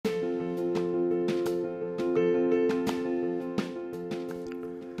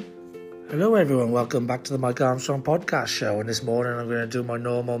Hello everyone, welcome back to the Mike Armstrong podcast show, and this morning I'm going to do my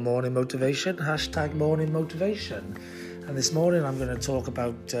normal morning motivation, hashtag morning motivation. And this morning I'm going to talk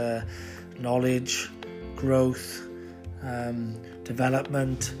about knowledge, growth,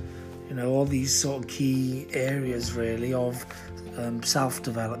 development, all these sort of key areas really of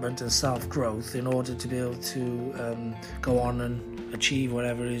self-development and self-growth in order to be able to go on and achieve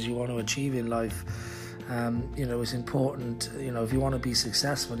whatever it is you want to achieve in life. It's important, if you want to be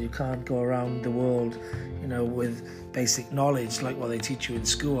successful, you can't go around the world, with basic knowledge like what they teach you in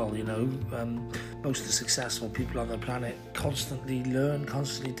school. Most of the successful people on the planet constantly learn,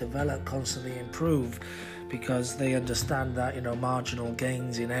 constantly develop, constantly improve, because they understand that, marginal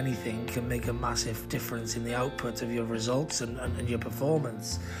gains in anything can make a massive difference in the output of your results and your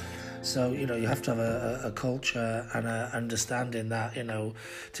performance. So, you have to have a culture and an understanding that,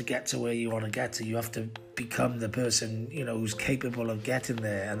 to get to where you want to get to, you have to become the person, who's capable of getting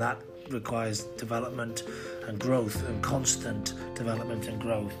there. And that requires development and growth and constant development and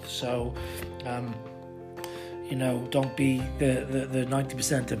growth. So, don't be the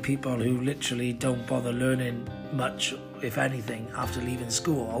 90% of people who literally don't bother learning much, if anything, after leaving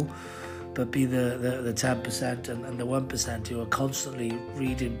school, but be the 10% and the 1% who are constantly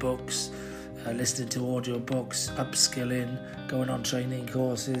reading books, listening to audio books, upskilling, going on training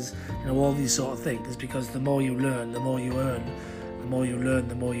courses, all these sort of things, because the more you learn, the more you earn. The more you learn,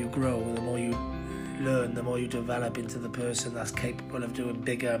 the more you grow. The more you learn, the more you develop into the person that's capable of doing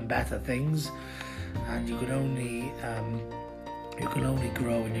bigger and better things. And you can only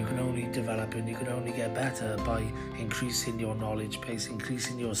grow and you can only develop and you can only get better by increasing your knowledge base,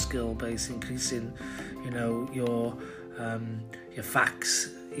 increasing your skill base, increasing, your facts,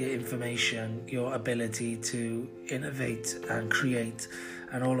 your information, your ability to innovate and create.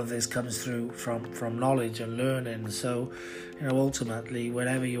 And all of this comes through from knowledge and learning. So, ultimately,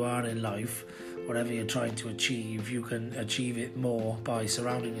 wherever you are in life, whatever you're trying to achieve, you can achieve it more by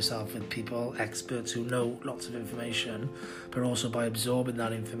surrounding yourself with people, experts who know lots of information, but also by absorbing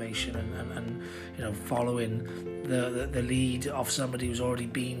that information and following the lead of somebody who's already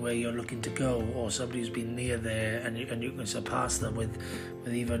been where you're looking to go, or somebody who's been near there, and you can surpass them with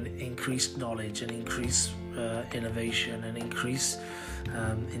even increased knowledge and increased innovation and increased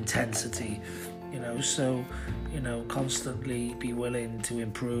intensity. So, constantly be willing to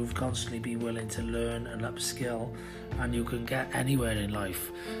improve, constantly be willing to learn and upskill, and you can get anywhere in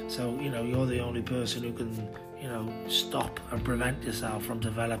life. So, you're the only person who can, stop and prevent yourself from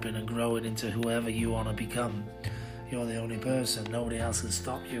developing and growing into whoever you want to become. You're the only person. Nobody else can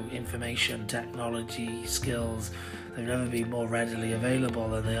stop you. Information, technology, skills, they've never been more readily available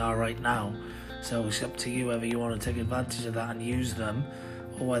than they are right now. So it's up to you whether you want to take advantage of that and use them,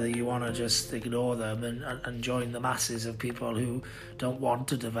 or whether you want to just ignore them and join the masses of people who don't want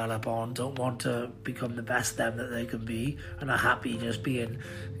to develop don't want to become the best them that they can be, and are happy just being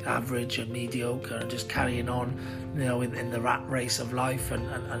average and mediocre and just carrying on, in the rat race of life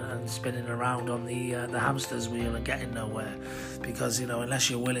and spinning around on the hamster's wheel and getting nowhere. Because, unless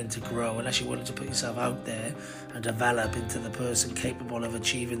you're willing to grow, unless you're willing to put yourself out there and develop into the person capable of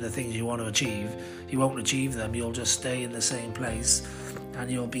achieving the things you want to achieve, you won't achieve them. You'll just stay in the same place, and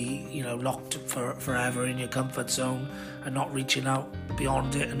you'll be, locked forever in your comfort zone and not reaching out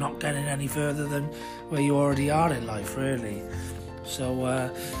beyond it and not getting any further than where you already are in life, really. So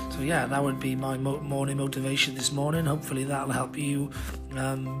that would be my morning motivation this morning. Hopefully that'll help you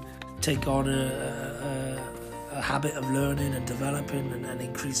take on a habit of learning and developing and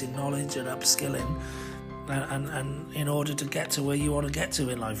increasing knowledge and upskilling, and in order to get to where you want to get to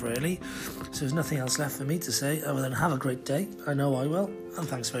in life, really. So there's nothing else left for me to say other than have a great day. I know I will. And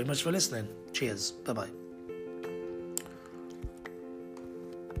thanks very much for listening. Cheers. Bye-bye.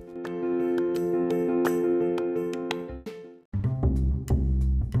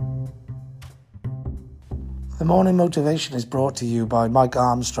 The morning motivation is brought to you by Mike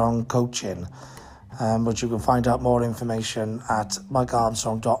Armstrong Coaching, which you can find out more information at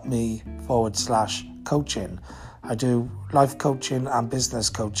mikearmstrong.me/coaching. I do life coaching and business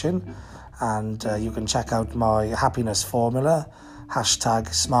coaching, and you can check out my happiness formula,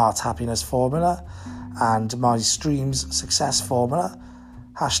 hashtag smart happiness formula, and my streams success formula,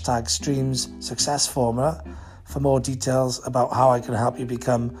 hashtag streams success formula, for more details about how I can help you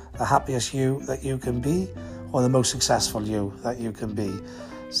become the happiest you that you can be, or the most successful you that you can be.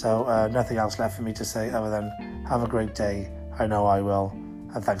 So nothing else left for me to say other than have a great day. I know I will.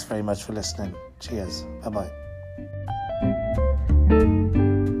 And thanks very much for listening. Cheers. Bye-bye.